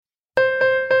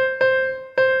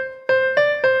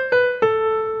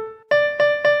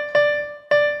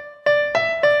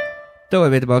Da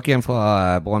vi tilbake igjen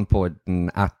fra Brannpodden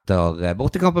etter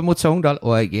bortekampen mot Sogndal,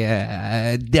 og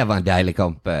det var en deilig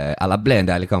kamp, eller ble en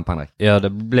deilig kamp, Henrik? Ja,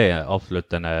 det ble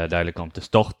absolutt en deilig kamp. Det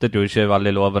startet jo ikke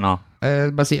veldig lovende.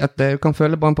 Bare si at du kan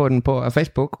følge Brannpodden på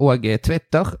Facebook og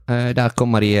Twitter. Der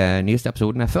kommer de nyeste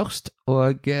episodene først,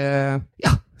 og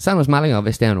ja, send oss meldinger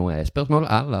hvis det er noe spørsmål,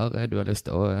 eller du har lyst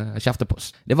til å kjefte på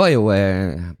oss. Det var jo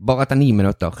bare etter 9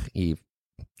 minutter i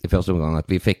første omgang at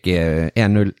vi fikk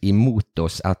 1-0 imot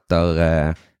oss etter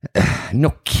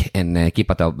nok en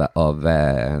keepertabbe av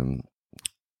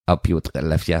Piotr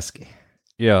Lefsjeski.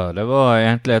 Ja, det var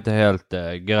egentlig et helt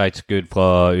greit skudd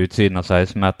fra utsiden av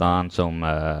 16-meteren som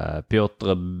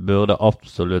Piotr burde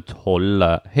absolutt holde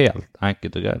helt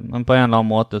enkelt og greit. Men på en eller annen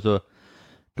måte så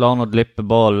klarer han å glippe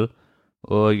ballen,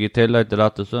 og i tillegg til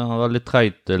dette så er han veldig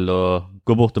treit til å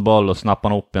gå bort til ballen og snappe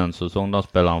han opp igjen, så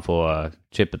Sogndal-spilleren får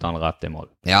chippet han rett i mål.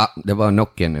 Ja, det var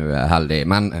nok en uheldig,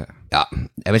 men ja,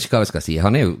 jeg vet ikke hva vi skal si.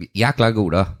 Han er jo jækla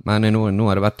god da, men nå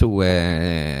har det vært 2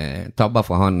 tabber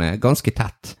fra han ganske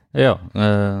tett. Ja.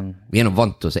 Vi er nå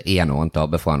vant til å se en og annen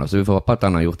tabbe fra han, så vi får håpe at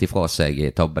han har gjort ifra seg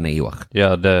tabbene i år.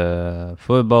 Ja, det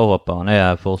får vi bare håpe. Han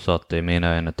er fortsatt i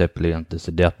mine øyne tippelig en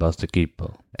desidert beste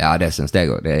keeper. Ja, det synes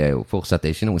jeg også. Det er jo fortsatt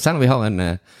ikke noe. Selv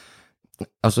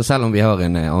om vi har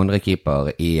en andre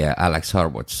keeper i Alex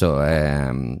Harwood, så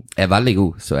er veldig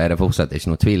god, så er det fortsatt ikke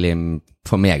noe tvil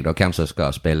for meg da, hvem som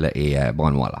skal spille i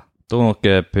Brannmålet. Jeg tror nok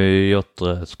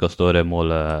Piotr skal stå i det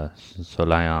målet så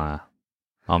lenge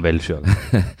han vil selv.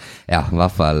 Ja, i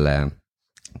hvert fall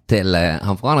til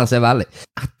han forandrer seg veldig.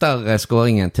 Etter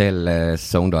skåringen til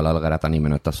Sogndal allerede etter 9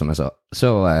 minutter, som jeg sa,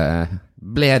 så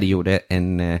ble det jo det en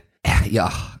ja,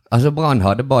 altså Brann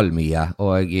hadde ball mye,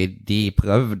 og de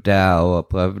prøvde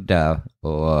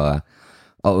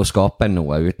å skape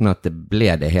noe uten at det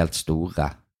ble det helt store.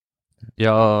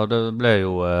 Ja, det ble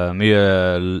jo mye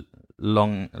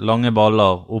lange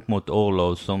baller opp mot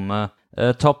Orlov som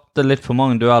tappte litt for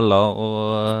mange dueller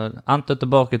og endte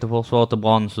tilbake til forsvaret til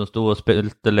Brann som stod og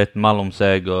spilte litt mellom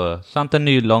seg og sendte en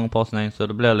ny langpassning, så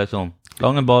det ble liksom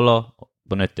lange baller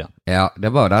på nytt igjen. Ja,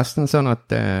 det var nesten sånn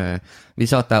at vi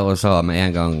satt der og sa med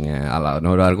en gang, eller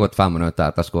når det hadde gått 5 minutter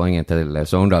etter skåringen til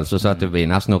Sogndal, så satt vi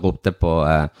nesten og ropte på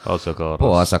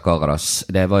Asa Karadas.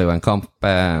 Det var jo en kamp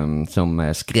som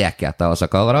skrek etter Asa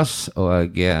Karadas,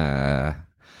 og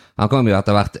han kom jo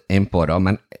etter hvert innpå da,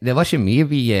 men det var ikke mye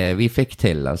vi fikk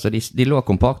til. Altså, de lå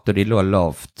kompakt, og de lå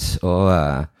lavt, og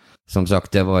som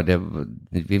sagt,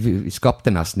 vi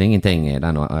skapte nesten ingenting i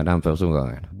den første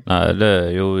omgangen. Nei,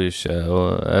 det gjorde vi ikke, og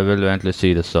jeg vil jo egentlig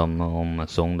si det samme om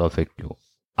Sogndal fikk jo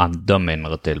enda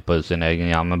mindre til på sin egen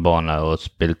hjemmebane, og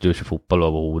spilte jo ikke fotball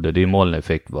overhodet. De målene jeg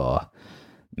fikk var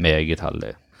meget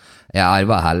heldige. Ja, det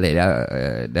var heldig,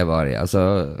 det var de. Altså,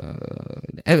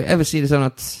 jeg vil si det sånn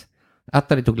at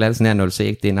etter de tok ledelsen 1-0, så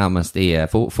gikk de nærmest i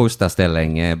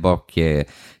fosterstilling bak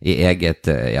i eget,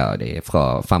 ja, fra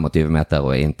 25 meter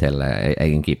og inn til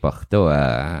egen keeper.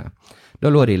 Da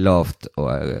lå de lavt,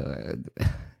 og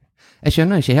jeg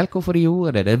skjønner ikke helt hvorfor de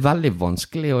gjorde det. Det er veldig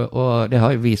vanskelig, og det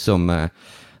har jo vi som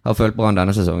har følt Brann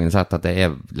denne sesongen sett at det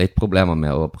er litt problemer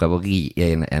med å prøve å ri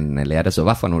inn en ledelse, og i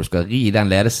hvert fall når du skal ri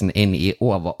den ledelsen inn i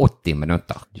over 80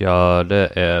 minutter. Ja,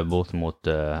 det er bortimot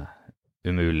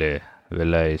umulig,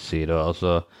 vil jeg si det.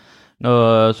 Altså,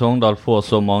 når Sogndal får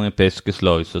så mange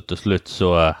piskeslag, så til slutt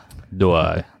så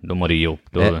da må de gi opp.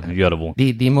 Da gjør det vondt.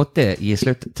 De måtte gi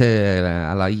slutt til,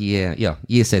 eller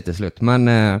gi seg til slutt. Men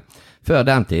før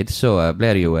den tid så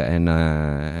ble det jo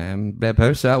ble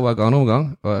pause og andre omgang.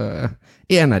 Og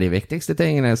en av de viktigste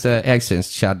tingene som jeg synes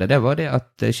skjedde, det var det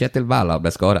at Kjetil Wæler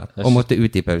ble skadet og måtte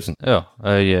ut i pausen. Ja,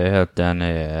 jeg er helt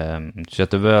enig.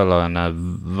 Kjetil Wæler er en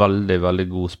veldig, veldig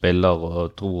god spiller,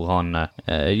 og tror han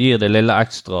gir det lille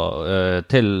ekstra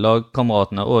til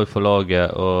lagkameratene og for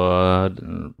laget, og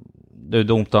det er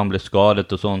jo dumt at han blir skadet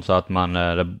og sånn sett, men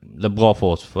det er bra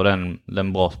for oss, for det er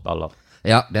en bra spiller.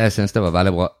 Ja, det synes jeg var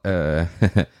veldig bra.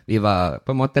 Vi var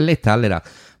på en måte litt heldige der.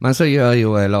 Men så gjør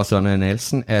jo Lars Arne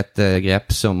Nilsen et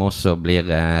grep som også blir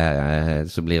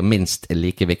minst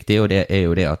like viktig, og det er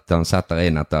jo det at han setter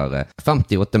inn etter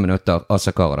 58 minutter. Asa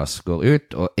Karadas går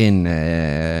ut, og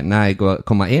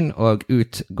kommer inn, og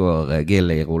ut går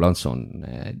Gilly Rolandsson.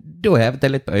 Da hevet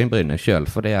jeg litt på øyenbrynene selv,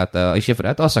 ikke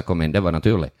fordi at Asa kom inn, det var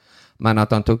naturlig. Men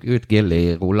at han tok ut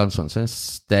Gilly Rolandsson,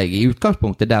 synes jeg i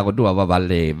utgangspunktet der og da var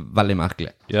veldig, veldig merkelig.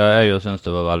 Ja, jeg synes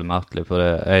det var veldig merkelig, for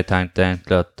jeg tenkte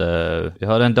egentlig at vi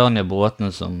hadde en Daniel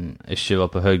Bråten som ikke var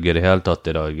på høyre i det hele tatt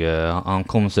i dag. Han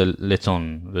kom seg litt sånn,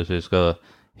 hvis vi skal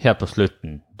helt på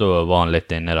slutten, da var han litt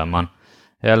inne i det, men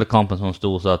hele kampen som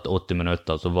stod sett 80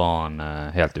 minutter, så var han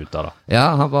helt ute av det. Ja,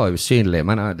 han var usynlig,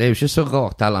 men det er jo ikke så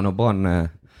rart heller når Brann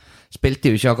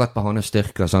spilte jo ikke akkurat på hans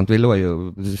styrker, sant?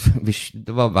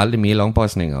 Det var veldig mye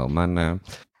langpassninger, men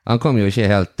han kom jo ikke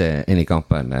helt inn i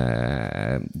kampen,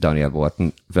 Daniel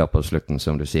Bråten, før på slutten,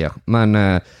 som du sier. Men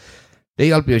det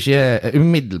hjalp jo ikke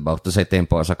umiddelbart å sette inn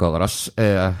på Asa Karadas.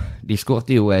 De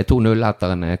skårte jo 2-0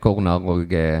 etter en corner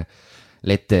og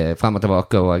litt frem og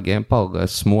tilbake, og en par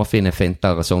småfine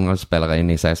finter Sogndal-spillere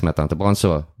inne i 16-meteren til Brann,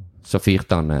 så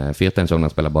fyrte en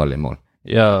Sogndal-spiller ball i mål.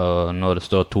 Ja, og når det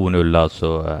står 2-0 der, så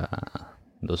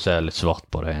da ser jeg litt svart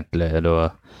på det egentlig.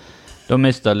 Da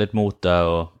mister jeg litt mot det,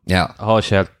 og har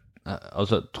ikke helt,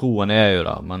 altså troen jo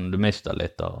der, men du mister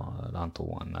litt av den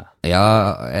troen.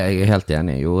 Ja, jeg helt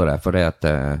enig, jeg gjorde det, for det at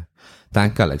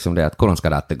tenker liksom det at hvordan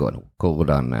skal dette gå nå?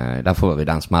 Der får vi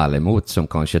den smell imot som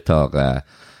kanskje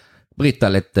bryter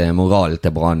litt moral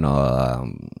til Brann, og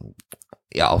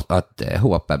at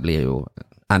håpet blir jo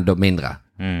enda mindre.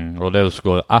 Og det å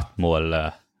skåre ett mål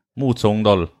mot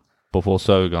Sogndal på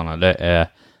Forshaugane, det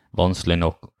vanskelig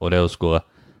nok, og det å skåre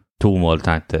 2 mål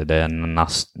tenkte det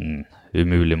nesten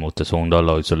umulig mot det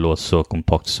Sogndal-lag som lå så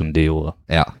kompakt som de gjorde.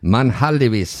 Ja, men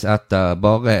heldigvis etter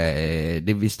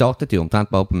vi startet jo omtrent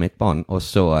bare på midtbanen, og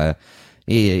så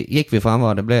gikk vi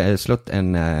fremover. Det ble slått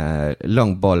en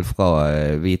lang ball fra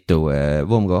Vito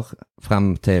Wormgård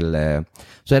frem til,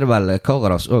 så det vel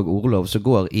Karadas og Orlov som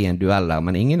går i en duell der,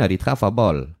 men ingen av de treffer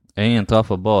ballen. Ingen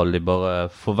treffer ball, de bare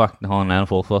får vekk han ene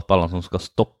forsvarsspilleren som skal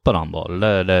stoppe den ballen,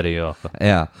 det det de gjør.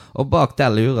 Ja, og bak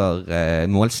der lurer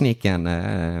målsniken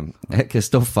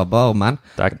Kristoffer Barmen.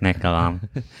 Teknikeren.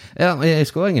 Ja,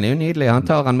 skåringen jo nydelig, han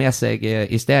tar han med seg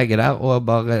i steget der, og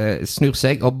bare snur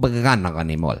seg og brenner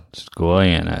han i mål.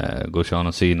 Skåringen går ikke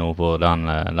an å si noe på, den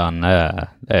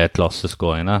det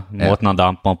klasseskåring, det. Måten han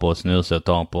demper han på, snur seg og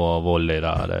tar han på volley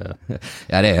der.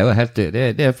 Ja, det jo helt,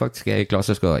 det faktisk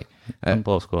klasseskåring. En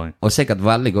bra skåring. Og sikkert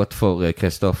veldig godt for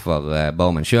Kristoffer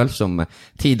Barmen selv, som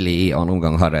tidlig i andre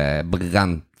omgang hadde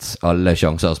brent alle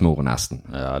sjanser smor nesten.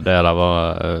 Ja, det der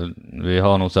var, vi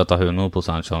har nå sett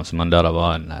 100% sjanse, men det der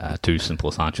var en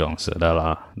 1000% sjanse.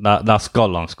 Der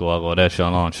skal han skåre, og det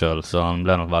skjønner han selv, så han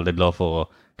ble nok veldig glad for å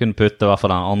kunne putte i hvert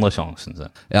fall den andre sjansen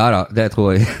sin. Ja da, det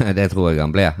tror jeg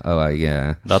han ble.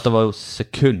 Dette var jo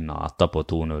sekunder etter på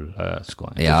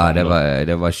 2-0-skåring. Ja,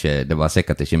 det var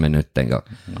sikkert ikke minutt engang.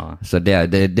 Nei. Så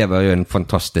det var jo en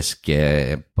fantastisk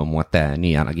på en måte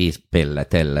ny energispille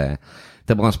til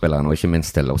Brann-spilleren, og ikke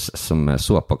minst til oss som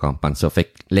så på kampen, så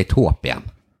fikk litt håp igjen.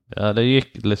 Ja, det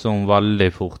gikk liksom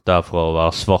veldig fort derfra å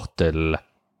være svart til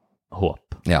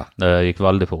håp. Ja. Det gikk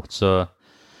veldig fort, så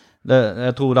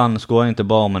jeg tror den skåringen til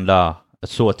Barmen der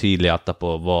så tidlig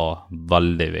etterpå var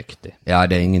veldig viktig. Ja,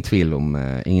 det ingen tvil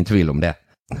om det.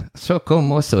 Så kom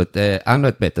også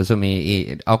enda et bitte som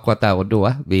akkurat der og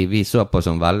da vi så på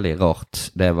som veldig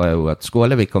rart. Det var jo at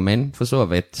Skålevik kom inn, for så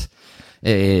vidt.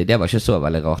 Det var ikke så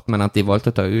veldig rart, men at de valgte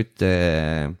å ta ut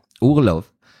Orlov,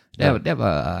 det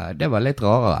var litt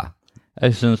rarere.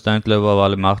 Jeg synes det egentlig var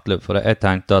veldig merkelig, for jeg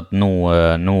tenkte at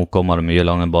nå kommer det mye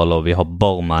lange baller, og vi har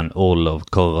Barmen, Orlov,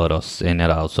 Karadas inni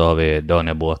der, og så har vi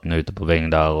Daniel Bråten ute på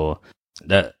ving der, og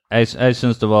jeg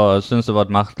synes det var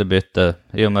et merkelig bytte.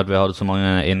 I og med at vi hadde så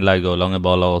mange innlegg og lange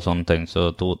baller og sånne ting, så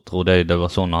trodde jeg det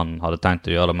var sånn han hadde tenkt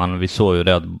å gjøre det, men vi så jo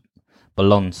det at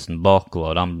balansen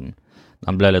bakover,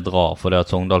 den ble litt rar, for det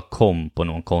at Sogndal kom på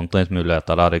noen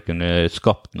kontringsmuligheter der de kunne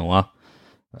skapt noe.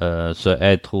 Så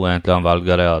jeg tror egentlig han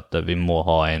velger det at vi må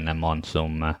ha en mann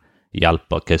som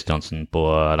hjelper Kristiansen på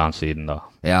den siden da.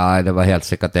 Ja, det var helt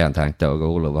sikkert det han tenkte, og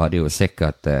Orlov hadde jo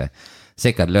sikkert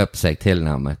løpt seg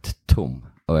tilnærmet tom,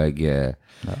 og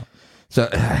så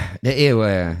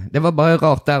det var bare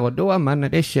rart der og da, men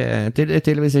det er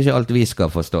tydeligvis ikke alt vi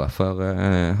skal forstå, for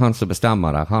han som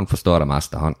bestemmer der, han forstår det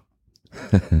meste, han.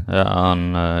 Ja, han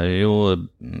gjorde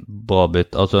bra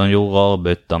bytte, altså han gjorde rare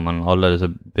bytter, men alle disse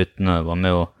byttene var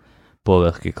med å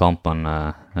påvirke kampen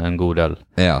en god del.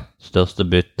 Ja. Største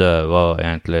bytte var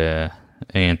egentlig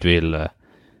ingen tvil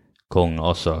Kong,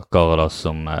 også Karadas,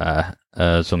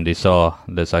 som de sa,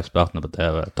 disse ekspertene på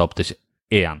TV, tappte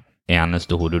ikke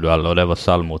eneste hodeduell, og det var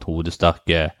selv mot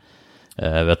hodesterke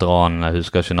veteranen. Jeg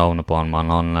husker ikke navnet på han,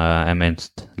 men han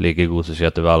minst like god som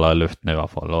Kjetil Wæler i luften i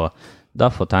hvert fall, og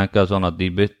derfor tenker jeg sånn at de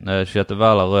byttene, Kjetil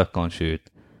Wæler røk kanskje ut,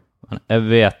 men jeg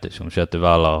vet ikke om Kjetil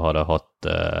Wæler hadde hatt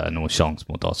noen sjans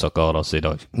mot Asa Karadas i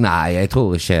dag. Nei, jeg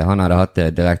tror ikke han hadde hatt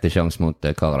direkte sjans mot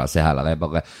Karadas heller.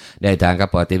 Jeg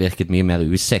tenker på at de virket mye mer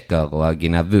usikker og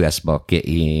nervøs bak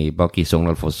i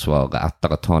Sogndal-forsvaret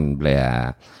etter at han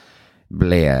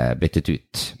ble byttet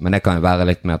ut. Men det kan jo være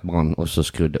litt med at Brann også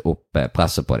skrudde opp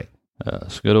presset på dem.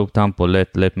 Skrudde opp tempo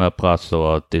litt mer press, og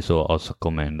at de så Asa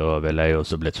kom inn, da ville jeg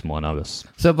også blitt smånervøs.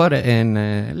 Så var det en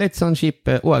litt sånn kjip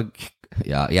og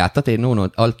ja, i ettertid, nå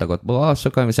når alt har gått bra, så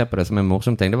kan vi se på det som en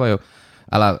morsom ting. Det var jo,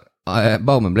 eller,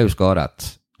 Baumann ble jo skadet,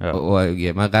 og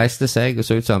man reiste seg og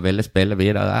så ut som han ville spille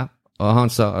videre, og han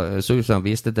så ut som han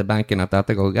viste til benken at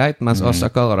dette går greit, mens Assa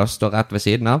Karadas står rett ved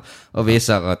siden av, og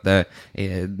viser at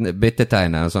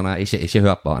byttetegnet, sånn, ikke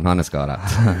hør på han er skadet.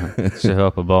 Ikke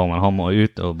hør på Baumann, han må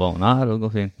ut, og Baumann, nei, det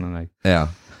går fint med meg. Ja.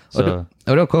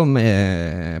 Og da kom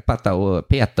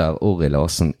Peter Ori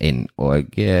Larsen inn,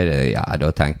 og ja, da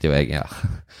tenkte jo jeg, ja,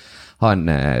 han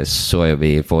så jo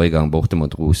vi forrige gang borte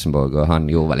mot Rosenborg, og han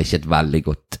gjorde vel ikke et veldig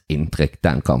godt inntrykk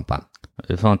den kampen.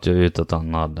 Vi fant jo ut at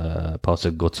han hadde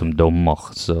passet godt som dommer,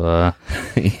 så...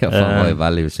 ja, for han var jo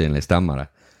veldig usynlig, stemmer det.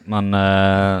 Men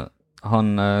han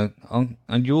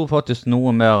gjorde faktisk noe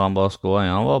mer enn bare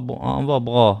skåring. Han var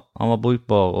bra, han var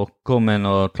brukbar, og kom inn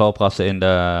og klarpresse inn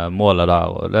det målet der,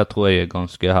 og det tror jeg er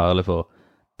ganske herlig for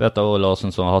Peter Ori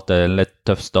Larsen, som har hatt en litt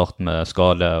tøff start med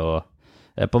skade, og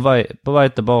er på vei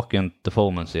tilbake til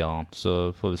formen, sier han,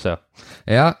 så får vi se.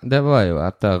 Ja, det var jo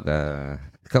etter...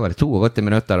 hva var det, 82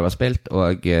 minutter det var spilt,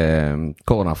 og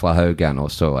corner fra Haugen,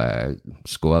 og så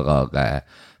skårer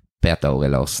Peter Ori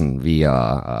Larsen via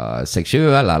seg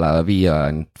selv, eller via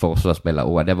en forsvarsspiller,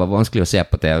 og det var vanskelig å se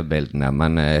på TV-bildene,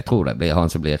 men jeg tror det blir han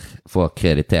som får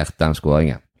kreditert den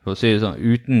skåringen. For å si det sånn,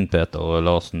 uten Peter Ori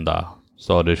Larsen der, så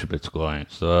hadde det ikke blitt skåring,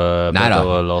 så Peter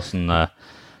Ori Larsen har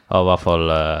i hvert fall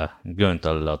grunn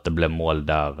til at det ble mål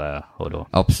der og da.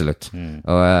 Absolutt,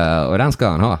 og den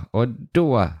skal han ha, og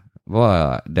da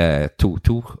var det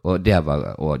 2-2, og da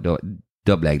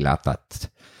ble jeg lettet.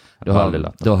 Da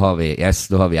har vi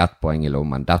ett poeng i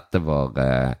lommen. Dette var,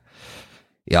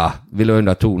 ja, vi lå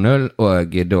under 2-0,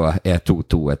 og da er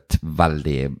 2-2 et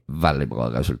veldig, veldig bra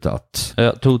resultat.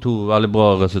 Ja, 2-2, veldig bra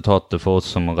resultat for oss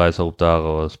som reiser opp der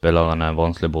og spiller en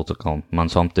vanskelig bortekamp,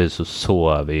 men samtidig så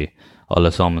vi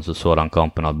alle sammen som så den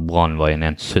kampen at Brann var inne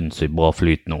i en sinnssykt bra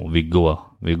flyt nå. Vi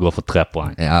går for 3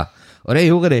 poeng. Ja, og det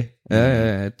gjorde de.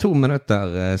 2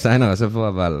 minutter senere så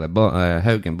får vel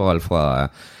Haugen ball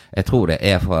fra, jeg tror det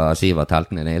er fra Sivert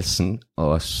Heltene Nilsen,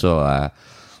 og så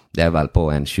det er vel på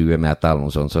en 20 meter eller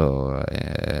noe sånt,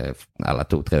 eller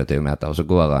 23 meter, og så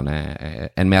går han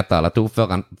en meter eller 2 før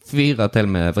han fyrer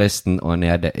til med vristen og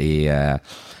nede i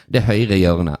det høyre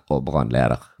hjørnet, og Brann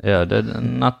leder. Ja, det er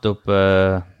nettopp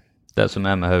det som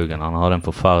er med Haugen. Han hadde en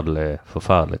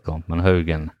forferdelig kamp, men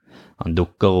Haugen, han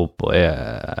dukker opp og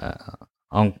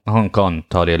han kan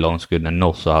ta de langskuddene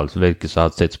når så helst, hvilket så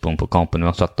helst tidspunkt på kampen,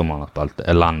 uansett om han har spilt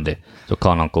elendig, så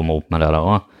kan han komme opp med det der.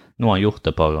 Og nå har han gjort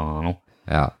det et par ganger nå.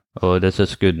 Ja. Og disse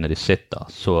skuddene, de sitter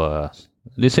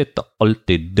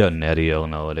alltid dønn nede i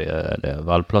hjørnet, og det er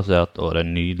velplassert, og det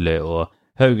er nydelig, og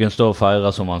Haugen står og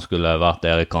feirer som han skulle vært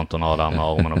Erik Cantona der med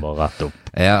armene bare rett opp.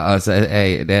 Ja, altså,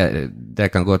 det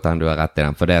kan godt hende du har rett i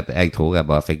den, for jeg tror jeg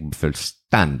bare fikk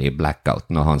fullstendig blackout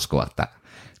når han skårte.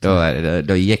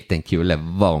 Da gikk den kule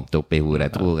varmt opp i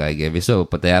hodet, tror jeg. Vi så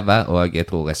på TV, og jeg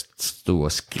tror jeg stod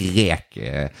og skrek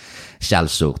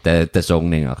skjellsord til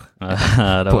sogninger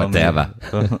på TV.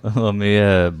 Det var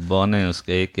mye baning og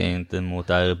skriking mot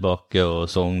Eirik Bakke og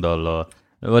Sogndal, og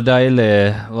det var deilig,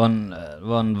 det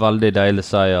var en veldig deilig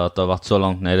seier at det har vært så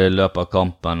langt nede i løpet av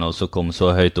kampen, og så kom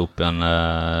så høyt opp igjen.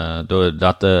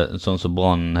 Dette, sånn som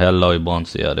Brann, hele laget Brann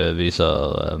sier, det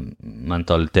viser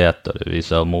mentalitet, og det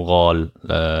viser moral,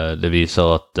 det viser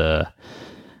at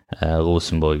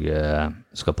Rosenborg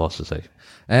skal passe seg.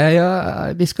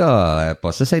 Ja, de skal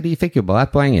passe seg, de fikk jo bare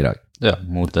 1 poeng i dag. Ja,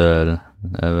 mot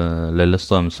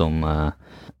Lillestrøm som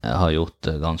har gjort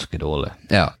det ganske dårlig.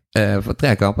 Ja. For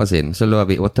 3 kamper siden så lå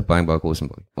vi 8 poeng bak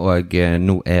Rosenborg, og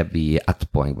nå er vi 1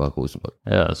 poeng bak Rosenborg.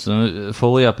 Ja, så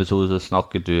forrige episode så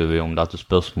snakket vi om dette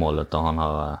spørsmålet til han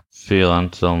her fyren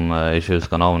som jeg ikke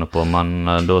husker navnet på, men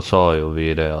da sa jo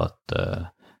vi det at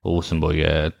Rosenborg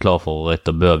er klar favoritt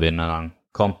og bør vinne den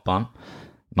kampen,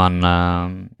 men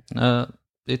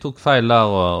de tok feil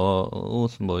der, og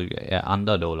Rosenborg er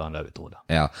enda dårligere enn det vi trodde.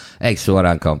 Ja, jeg så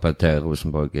den kampen til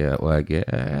Rosenborg, og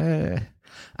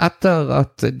etter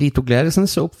at de tok ledelsen,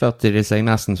 så oppførte de seg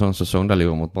nesten sånn som Sogndal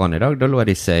gjorde mot Brann i dag. Da lå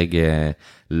de seg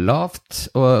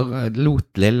lavt og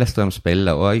lot Lillestrøm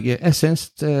spille, og jeg synes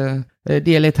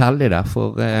de er litt heldige der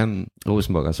for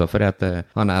Rosenborg, altså, fordi at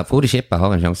Frode Kippe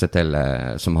har en sjanse til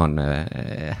som han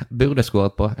burde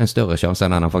skåret på, en større sjanse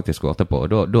enn han faktisk skårte på,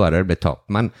 og da hadde det blitt tapt,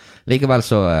 men likevel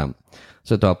så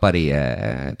taper de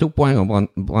 2 poeng,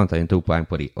 og Brann tar inn 2 poeng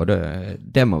på de, og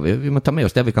det må vi må ta med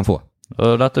oss det vi kan få.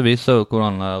 Og dette viser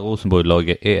hvordan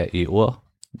Rosenborg-laget er i år.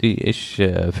 De er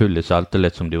ikke full i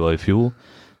selvtillit som de var i fjor.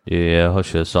 De har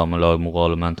ikke samme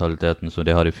lagmoral og mentaliteten som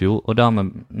de hadde i fjor. Og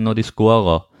dermed, når de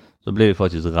skårer, så blir vi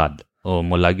faktisk redd. og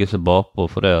må legge seg bakpå,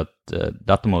 for det at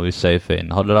dette må vi safe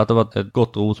inn. Hadde dette vært et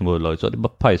godt Rosenborg-lag, så hadde de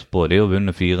bare peis på det, og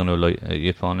vunnet 4-0, og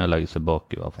gitt faen jeg legge seg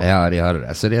bak i hvert fall. Ja, de hadde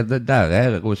det. Så der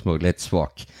er Rosenborg litt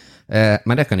svak.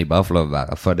 Men det kan de bare få lov å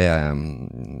være, for det,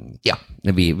 ja,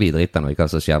 vi driter nå i hva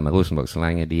som skjer med Rosenborg, så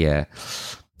lenge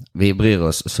vi bryr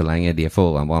oss så lenge de er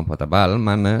foran Brann på tabellen,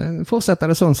 men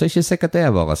fortsetter det sånn, så er det ikke sikkert det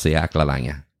varer så jækla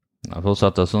lenge. Ja,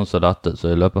 fortsetter sånn som dette,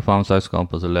 så i løpet av 5-6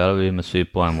 kamper så leder vi med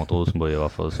 7 poeng mot Rosenborg i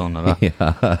hvert fall, sånn er det.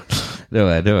 Ja, da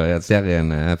er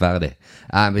serien ferdig.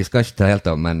 Vi skal ikke ta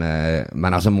helt av, men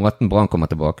altså måten Brann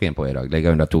kommer tilbake inn på i dag,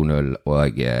 ligger under 2-0,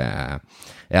 og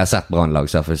jeg har sett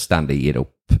Brannlag så har fullstendig gitt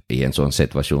opp i en sånn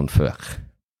situasjon før,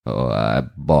 og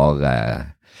bare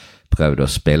prøvde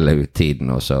å spille ut tiden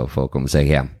også for å komme seg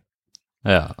hjem.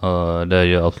 Ja, og det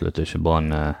gjør absolutt ikke Brann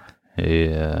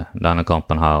i denne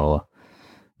kampen her, og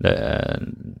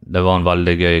det var en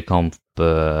veldig gøy kamp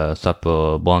sett på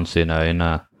Brann sine øyne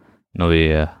når vi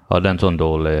hadde en sånn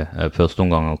dårlig første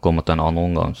omgang og kommer til en andre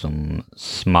omgang som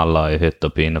smeller i hytt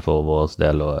og pine for vår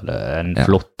del, og det er en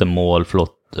flotte mål,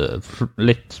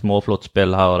 litt småflott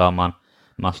spill her og der, men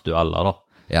mest dueller da.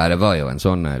 Ja, det var en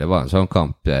sånn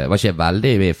kamp. Det var ikke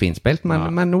veldig fint spilt,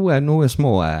 men noe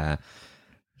små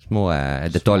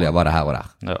detaljer var det her og der.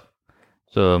 Ja,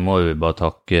 så må vi bare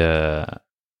takke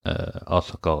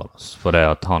Asa Karadas for det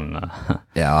at han...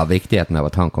 ja, viktigheten av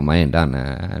at han kommer inn, den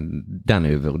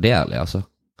er uvurderlig, altså.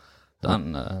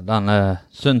 Han er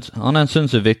en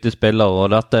sinnssykt viktig spiller,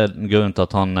 og dette er grunnen til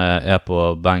at han er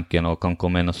på benken og kan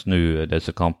komme inn og snu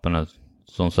disse kampene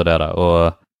sånn som det der.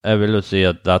 Og jeg vil jo si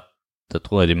at dette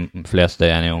tror jeg de fleste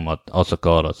er enige om at Asa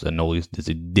Karadas er Norges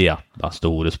desidert beste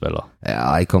hodespiller.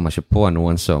 Ja, jeg kommer ikke på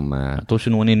noen som... Jeg tror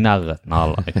ikke noen i nærheten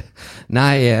heller.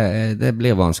 Nei, det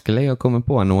blir vanskelig å komme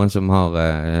på noen som har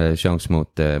sjans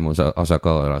mot Asa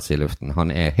Karadas i luften.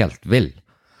 Han er helt vill.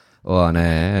 Og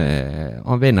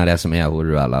han vinner det som er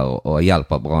hodedueller og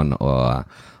hjelper Brann og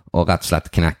rett og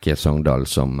slett knekke Sogndal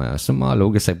som har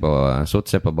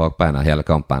satt seg på bakbeina hele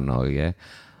kampen og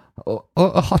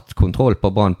hatt kontroll på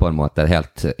Brann på en måte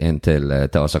helt inntil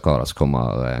Asa Karadas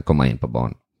kommer inn på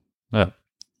banen. Ja,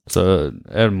 så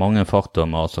er det mange faktorer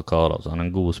med Asa Karadas. Han er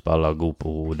en god spiller, god på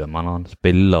hodet, men han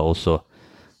spiller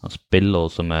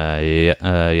også med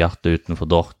hjertet utenfor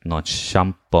drakten. Han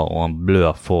kjemper og han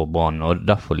blør for Brann, og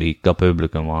derfor liker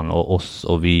publikum han, og oss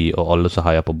og vi og alle som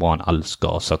heier på Brann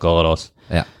elsker Asa Karadas.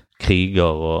 Ja. Kriger,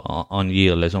 og han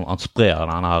gir liksom, han sprer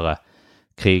denne her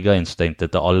krigerinstinktet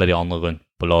til alle de andre rundt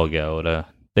på laget, og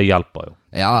det hjelper jo.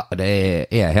 Ja, det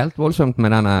er helt voldsomt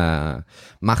med denne,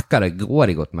 merker det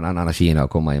grådig godt med den energien å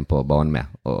komme inn på banen med,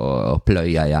 og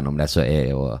pløye gjennom det som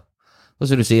er, og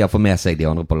som du sier, få med seg de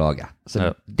andre på laget.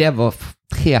 Så det var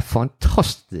 3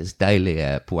 fantastisk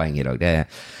deilige poeng i dag.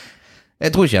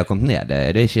 Jeg tror ikke jeg har kommet ned.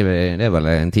 Det er vel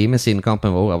en time siden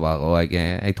kampen var over, og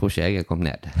jeg tror ikke jeg har kommet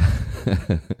ned.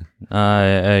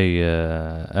 Nei,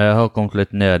 jeg har kommet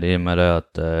litt ned i med det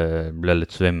at jeg ble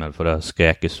litt svimmel, for det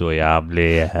skreket så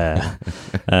jævlig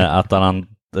etter den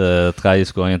tredje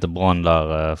skåringen til Brann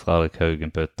der Fredrik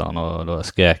Haugen putter, og da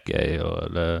skrek jeg,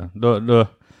 og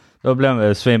da ble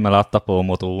jeg svimmel etterpå og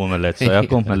måtte roe meg litt, så jeg har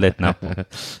kommet meg litt ned på.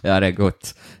 Ja, det er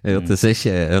godt. Det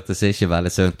hørtes ikke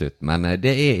veldig sunt ut, men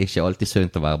det er ikke alltid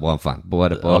sunt å være Brann-fan,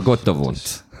 både på godt og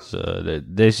vondt. Så det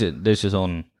er ikke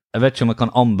sånn, jeg vet ikke om jeg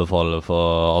kan anbefale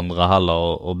for andre heller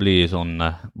å bli sånn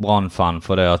Brann-fan,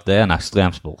 for det at det er en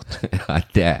ekstremsport. Ja,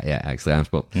 det er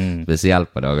ekstremsport,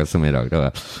 spesielt på dager som i dag.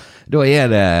 Da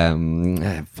er det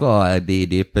fra de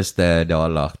dypeste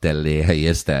daler til de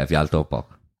høyeste fjelltopper.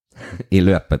 I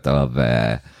løpet av,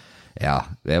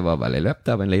 det var vel i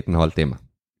løpet av en liten halvtime.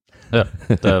 Ja,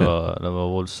 det var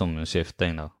voldsom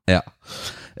skifting da. Ja,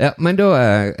 men da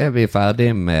er vi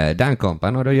ferdig med den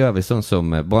kampen, og da gjør vi sånn som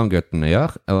Brannguttene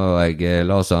gjør, og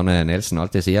Lars Arne Nilsen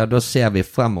alltid sier, da ser vi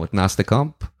frem mot neste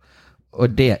kamp,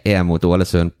 og det er mot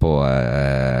Ålesund på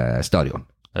stadion.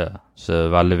 Ja, så det er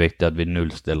veldig viktig at vi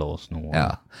nullstiller oss nå.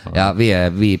 Ja,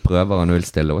 vi prøver å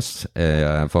nullstille oss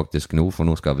faktisk nå, for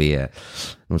nå skal vi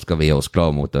gjøre oss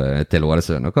klar mot til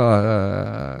Ålesund. Og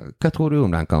hva tror du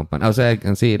om den kampen? Altså, jeg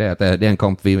kan si det at det er en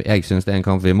kamp jeg synes det er en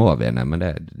kamp vi må vinne, men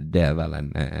det er vel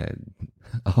en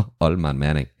allmenn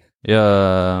mening. Ja,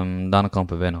 denne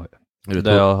kampen vinner vi.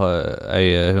 Jeg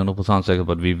er 100% sikker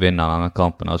på at vi vinner denne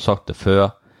kampen. Jeg har sagt det før,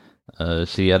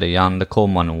 sier det igjen, det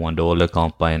kommer noen dårlige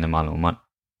kamper innimellom, men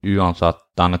uansett,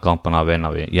 denne kampen her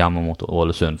vinner vi hjemme mot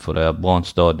Ålesund, for det er Brann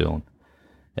stadion.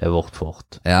 vårt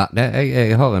fort. Ja,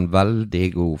 jeg har en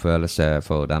veldig god følelse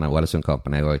for denne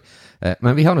Ålesund-kampen, jeg også.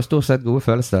 Men vi har noe stort sett gode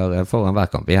følelser foran hver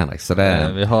kamp i Henrik, så det...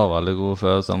 Vi har veldig gode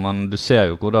følelser, men du ser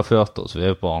jo hvor det har ført oss.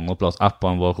 Vi på andre plass, ett på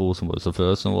en vår Rosenborg, så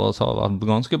følelsen vår har vært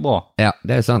ganske bra. Ja,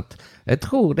 det sant. Jeg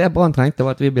tror det Brann trengte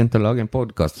var at vi begynte å lage en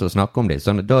podcast og snakke om dem, så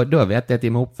da vet jeg at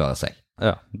de må oppføre seg.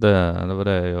 Ja, det var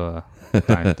det jeg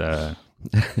tenkte.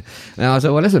 Ja, altså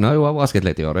Ålesund har jo overrasket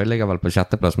litt i år. De ligger vel på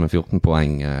 6. plass med 14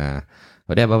 poeng,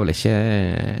 og det var vel ikke,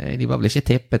 de var vel ikke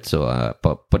tippet så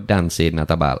på den siden av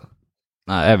tabellen.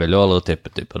 Nei, jeg vil jo aldri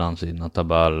tippet de på den siden av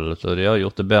tabellen, så de har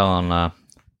gjort det bedre enn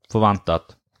forventet.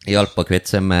 Hjalp å kvitte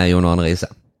seg med Jon Arne Riise.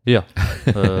 Ja,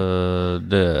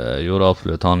 det gjorde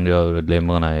absolutt. Han gjør jo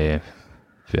glimrende i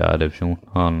 4. divisjon.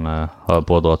 Han har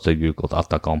pådratt seg gulkort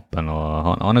etter kampen, og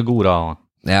han god da, han.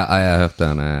 Ja, jeg har hørt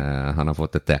han har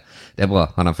fått det til. Det bra,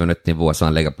 han har funnet nivå så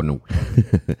han ligger på nå.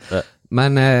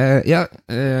 Men ja,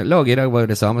 laget i dag var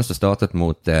jo det samme som startet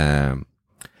mot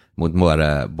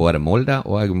både Molde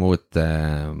og mot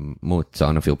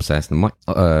Sandefjord på 16. mai.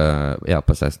 Ja,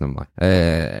 på 16. mai.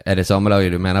 Det samme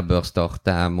laget du mener bør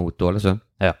starte mot Ålesund?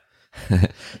 Ja.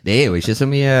 Det jo ikke så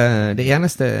mye, det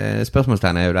eneste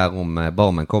spørsmålstegnet jo der om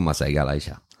Barmen kommer seg eller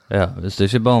ikke. Ja, hvis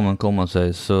ikke Barmen kommer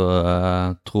seg, så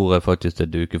tror jeg faktisk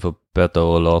det duker for Peter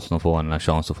og Larsen å få en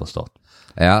sjanse fra start.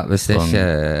 Ja, hvis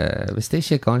det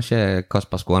ikke kanskje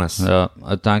Kasper Skånes. Ja,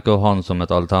 jeg tenker han som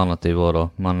et alternativ også da,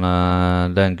 men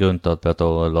det en grunn til at Peter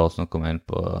og Larsen kom inn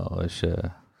på og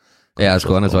ikke... Ja,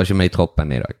 Skånes var ikke med i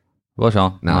troppen i dag. Var ikke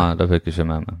han? Nei, det fikk jeg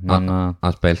ikke med meg. Men,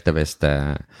 han spilte vist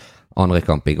andre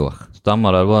kamp i går.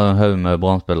 Stemmer det, det var en haug med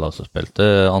Brann-spillere som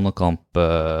spilte andre kamp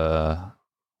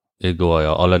i går,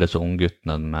 ja. Alle disse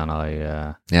ungguttene mener jeg...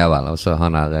 Ja vel, og så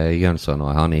han Jønsson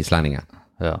og han islendingen.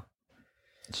 Ja.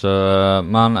 Så,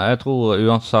 men jeg tror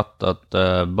uansett at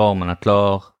Barmen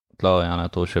klar igjen.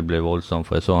 Jeg tror ikke det blir voldsomt,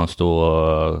 for jeg så han stå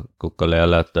og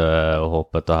kokalelet og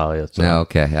hoppet og herjet. Så. Ja,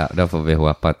 ok. Ja, da får vi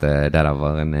håpe at det der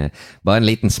var bare en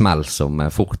liten smell som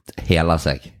fort heler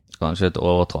seg. Kanskje et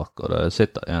overtrakk, og det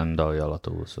sitter en dag eller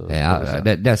to. Så ja,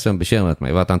 det som bekymret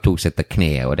meg var at han tok sitt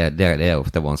kne, og det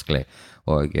ofte vanskelig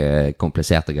og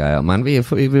kompliserte greier. Men vi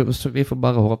får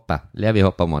bare håpe. Leve i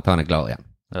håp om at han klar igjen.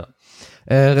 Ja.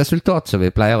 Resultat som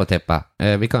vi pleier å tippe.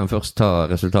 Vi kan først ta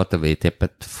resultatet vi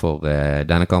tippet for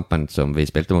denne kampen som vi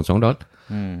spilte mot Sogndal.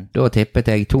 Da tippet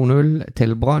jeg 2-0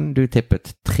 til Brann. Du tippet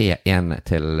 3-1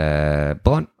 til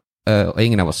Brann. Og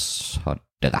ingen av oss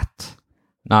hadde rett.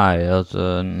 Nei,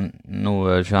 altså, nå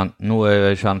er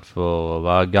jeg kjent for å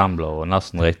være gambler og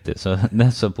nesten riktig. Så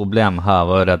det som problemet her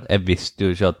var jo at jeg visste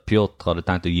jo ikke at Piotr hadde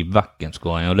tenkt å gi vekk en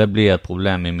scoring, og det blir et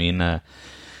problem i mine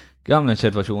gamle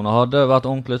situasjoner. Hadde det vært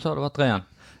ordentlig, så hadde det vært 3-1.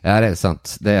 Ja, det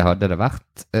sant. Det hadde det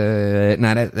vært.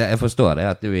 Nei, jeg forstår det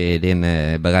at du i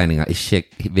dine beregninger ikke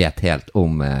vet helt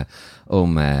om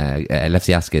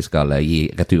Lefsierski skal gi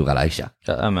retur eller ikke.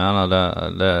 Ja, jeg mener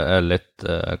det litt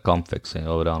kampfiksing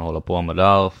over det han holder på med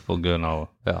der, for grunn av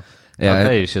at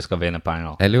jeg ikke skal vinne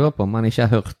penger. Jeg lurer på om han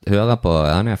ikke hører på,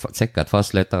 han sikkert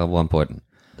fastlytter av Brann-podden.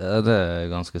 Det er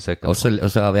jeg ganske sikker på. Og så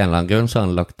av en eller annen grunn så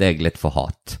har han lagt deg litt for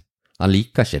hat. Han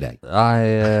liker ikke deg. Nei,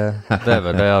 det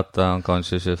vel det at han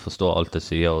kanskje ikke forstår alt det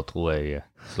sier og tror jeg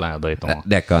slenger dritt om han.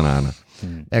 Det kan hende.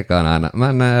 Det kan hende.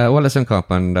 Men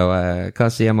Ålesund-kampen, hva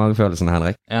sier magefølelsen,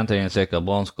 Henrik? En ting er sikkert,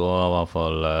 Brann skårer i hvert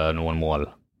fall noen mål.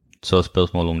 Så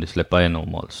spørsmålet om de slipper inn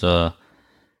noen mål. Så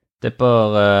jeg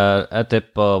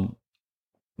tipper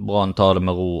Brann tar det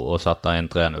med ro og setter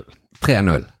inn 3-0.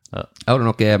 3-0? Ja. Har du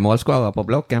noen målskårer på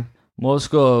blokken?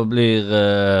 Målskårer blir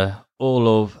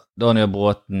Orlov, Daniel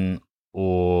Bråten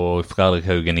og Fredrik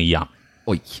Haugen igjen.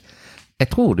 Oi, jeg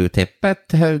tror du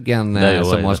tippet Haugen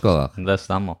som målskårer. Det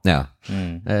stemmer. Ja,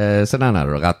 så den har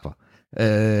du rett på.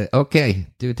 Ok,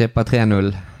 du tipper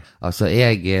 3-0. Altså,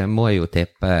 jeg må jo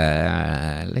tippe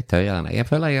litt høyere enn jeg. Jeg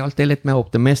føler jeg er alltid litt mer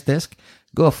optimistisk.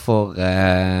 Gå for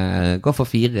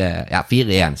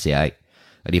 4-1, sier jeg.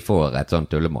 Og de får et sånt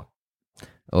tullemål.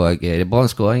 Og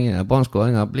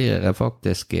Brannskåringer blir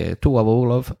faktisk 2 av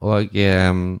Orlov, og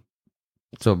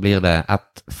så blir det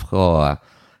 1 fra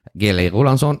Gili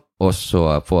Rolandsson, og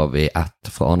så får vi 1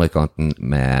 fra andre kanten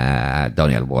med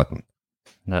Daniel Bråten.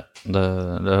 Ja,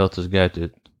 det hørtes greit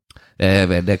ut.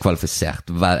 Det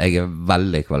kvalifisert. Jeg er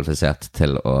veldig kvalifisert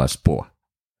til å spå.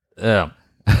 Ja.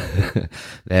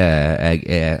 Jeg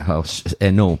har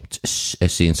enormt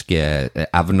synske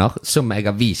evner som jeg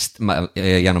har vist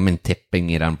gjennom min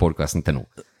tipping i den podcasten til nå.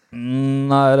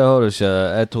 Nei, det har du ikke.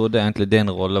 Jeg trodde egentlig din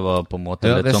rolle var på en måte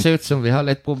litt sånn... Det ser ut som vi har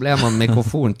litt problemer med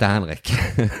mikrofonen til Henrik.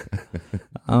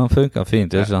 Ja, den funker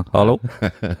fint, ikke sant? Hallo?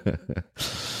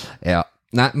 Ja.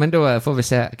 Nei, men da får vi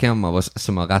se hvem av oss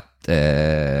som har rett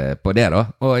på det da.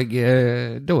 Og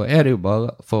da er det jo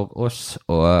bare for oss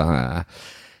å,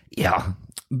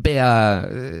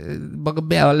 bare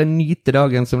be alle nyte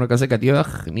dagen som dere sikkert gjør.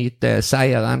 Nyte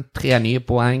seieren, 3 nye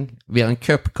poeng. Vi har en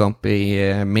cupkamp i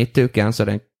midtuken, så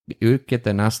det er en uke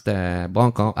til neste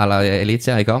brannkamp, eller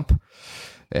elitseriekamp.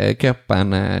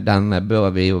 Cupen, den bør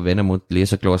vi jo vinne mot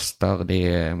Lyse Kloster. De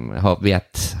har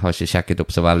ikke sjekket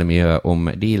opp så veldig mye om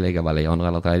de ligger vel i 2.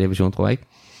 eller 3. divisjon, tror jeg.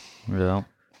 Ja.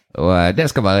 Og det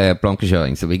skal være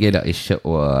plankekjøring, så vi gidder ikke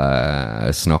å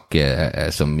snakke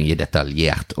så mye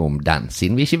detaljert om den,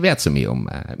 siden vi ikke vet så mye om.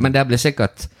 Men det blir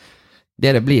sikkert,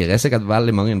 det blir sikkert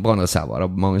veldig mange brannreserver, det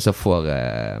er mange som får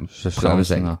prøve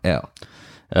seg. Ja.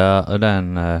 Ja, og det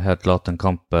er helt klart en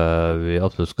kamp vi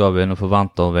absolutt skal vinne og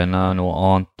forventer å vinne. Noe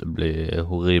annet blir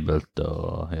horribelt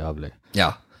og jævlig.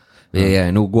 Ja,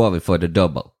 nå går vi for the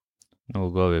double. Nå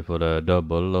går vi for the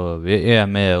double, og vi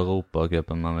er med i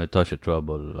Europacupen, men vi tar ikke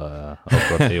trouble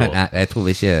akkurat i år. Nei, jeg tror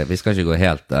vi skal ikke gå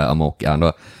helt amok ennå.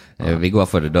 Vi går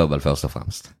for the double først og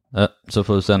fremst. Så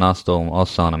får vi se neste år om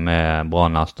Assan er med bra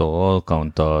neste år, og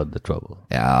kan ta the trouble.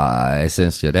 Ja, jeg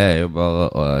synes jo det er jo bare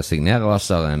å signere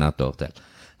Assan et år til.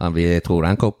 Vi tror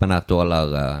den koppen her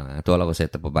tåler å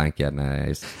sitte på benken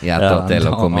i et år til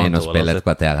og komme inn og spille et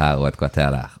kvarter her og et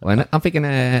kvarter der. Og han fikk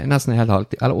nesten en hel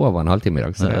halvtime, eller over en halvtime i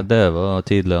dag. Så det var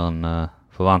tidligere enn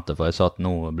forventet, for jeg sa at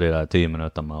nå blir det 10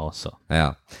 minutter med oss.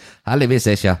 Ja, heldigvis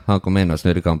ikke. Han kom inn og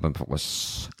snudde kampen for oss.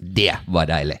 Det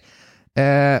var deilig.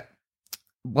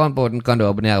 Brannpodden kan du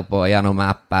abonnere på gjennom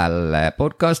Apple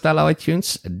Podcast eller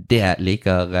iTunes. Det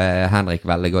liker Henrik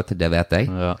veldig godt, det vet jeg.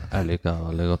 Ja, jeg liker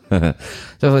veldig godt.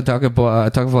 Så får jeg takke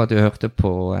for at du hørte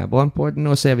på Brannpodden,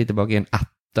 og så er vi tilbake igjen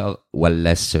etter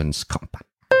Ålesundskampen.